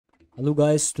Hello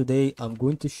guys, today I'm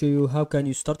going to show you how can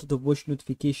you start to push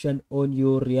notification on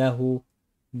your Yahoo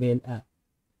Mail app.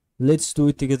 Let's do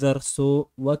it together. So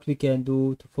what we can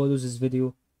do to follow this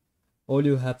video, all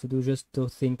you have to do just to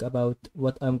think about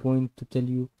what I'm going to tell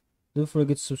you. Don't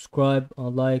forget to subscribe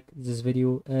and like this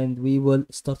video, and we will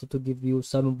start to give you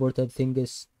some important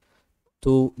things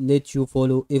to let you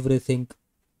follow everything.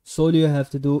 So all you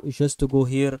have to do is just to go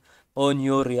here on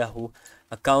your Yahoo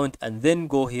account and then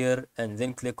go here and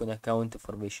then click on account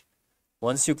information.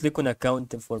 Once you click on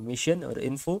account information or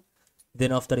info,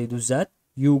 then after you do that,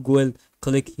 you will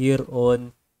click here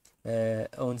on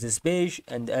this page,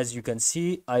 and as you can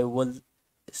see, I will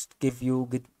give you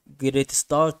great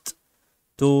start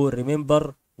to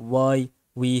remember why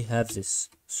we have this.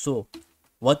 So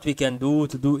what we can do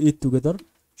to do it together,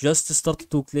 just start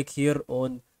to click here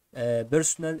on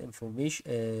personal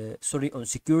information, on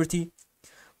security.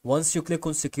 Once you click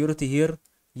on security here,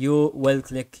 you will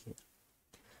click here,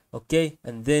 okay,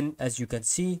 and then as you can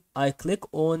see, I click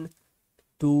on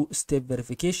two-step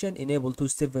verification, enable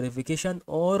two-step verification,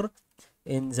 or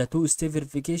in the two-step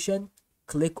verification,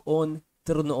 click on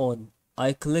turn on.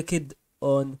 I clicked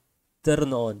on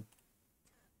turn on.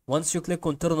 Once you click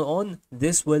on turn on,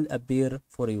 this will appear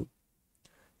for you.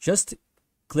 Just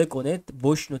click on it,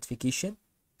 push notification,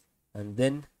 and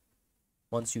then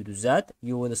once you do that,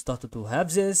 you will start to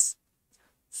have this.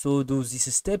 So do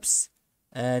these steps,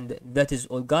 and that is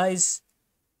all guys.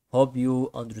 Hope you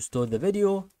understood the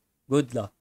video. Good luck.